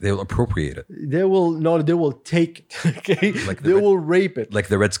sound. They'll appropriate it, They will take it. Okay? They will rape it. like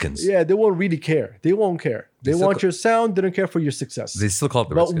the Redskins. Yeah, they won't really care. They won't care. They still want your sound. They don't care for your success. They still call it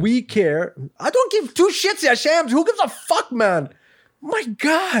the But Redskins. we care. I don't give two shits, yeah, Shams. Who gives a fuck, man? My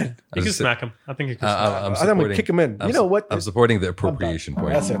God. You can smack him. I think you can smack him. I'm gonna kick him in. You know what? I'm supporting the appropriation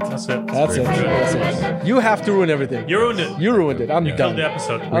point. That's it. That's it. That's it. You have to ruin everything. You ruined it. You ruined it. I'm Killed done. the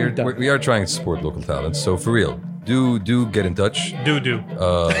episode. I'm done. We are trying to support local talents. So for real, do get in touch. Do. Do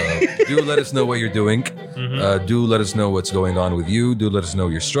let us know what you're doing. Do let us know what's going on with you. Do let us know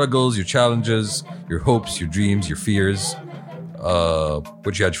your struggles, your challenges, your hopes, your dreams, your fears.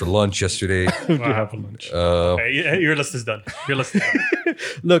 What you had for lunch yesterday. You have for lunch. Okay, your list is done. Your list is done.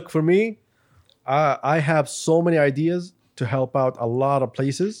 Look, for me, I have so many ideas to help out a lot of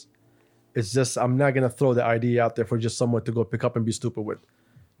places. It's just I'm not gonna throw the idea out there for just someone to go pick up and be stupid with.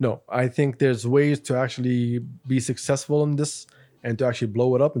 No, I think there's ways to actually be successful in this and to actually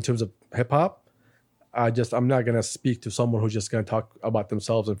blow it up in terms of hip hop. I'm not gonna speak to someone who's just gonna talk about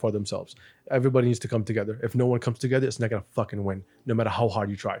themselves and for themselves. Everybody needs to come together. If no one comes together, it's not gonna fucking win, no matter how hard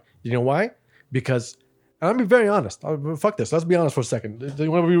you try. You know why? Because I'm being very honest. Fuck this. Let's be honest for a second. Do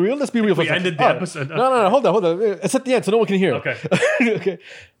you want to be real? Let's be real for a We second. ended the All right. episode. No. Hold on. It's at the end, so no one can hear. Okay. Okay.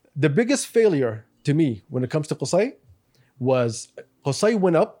 The biggest failure to me when it comes to Qusay was Qusay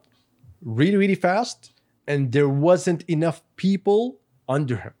went up really, really fast, and there wasn't enough people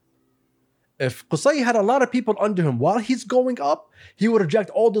under him. If Qusay had a lot of people under him while he's going up, he would have dragged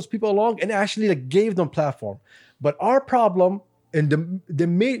all those people along and actually like gave them platform. But our problem, and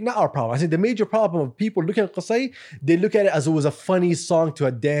not our problem, I think the major problem of people looking at Qusay, they look at it as it was a funny song to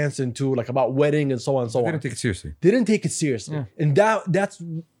a dance and to like about wedding and so on and so They on. didn't take it seriously. They didn't take it seriously. And that's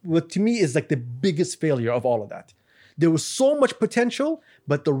what to me is like the biggest failure of all of that. There was so much potential,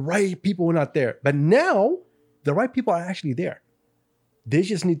 but the right people were not there. But now the right people are actually there. They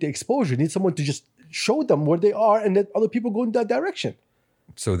just need the exposure. They need someone to just show them where they are and let other people go in that direction.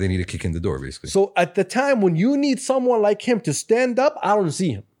 So they need a kick in the door, basically. So at the time when you need someone like him to stand up, I don't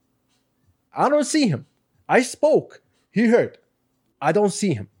see him. I don't see him. I spoke. He heard. I don't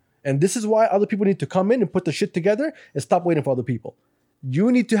see him. And this is why other people need to come in and put the shit together and stop waiting for other people.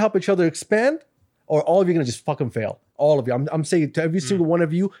 You need to help each other expand, or all of you are going to just fucking fail. All of you. I'm saying to every single one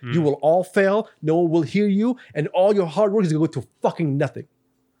of you, you will all fail. No one will hear you. And all your hard work is going to go to fucking nothing.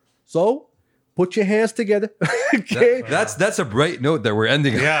 So put your hands together. Okay? That's a bright note that we're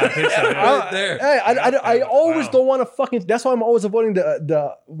ending on. Yeah, I think so. Yeah. Right there. Hey, I always Wow. don't want to fucking. That's why I'm always avoiding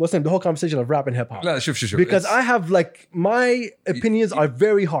the whole conversation of rap and hip hop. No, sure. Because It's- I have like my opinions are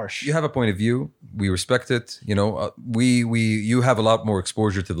very harsh. you have a point of view. We respect it. You know, you have a lot more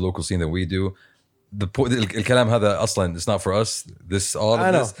exposure to the local scene than we do. الكلام هذا أصلاً it's not for us. This all I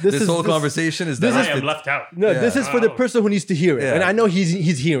of know. this whole conversation is I that am left out. No, this is for the person who needs to hear it, Yeah. and I know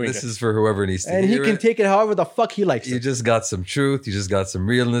he's hearing this it, is for whoever needs to and he hear can it. take it however the fuck he likes You it. just got some truth. You just got some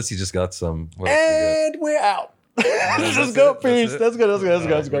realness. You just got some. What else we got? And we're out. Let's that's go. it. Peace. That's it. Let's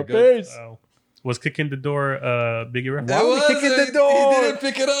go. We're good. Peace. Wow. Was kicking the door Biggie reference? Why would we kick in the door? He didn't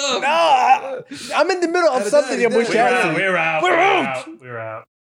pick it up. I'm in the middle of something. We're and we're out. chatting. We're out. We're out. We're out.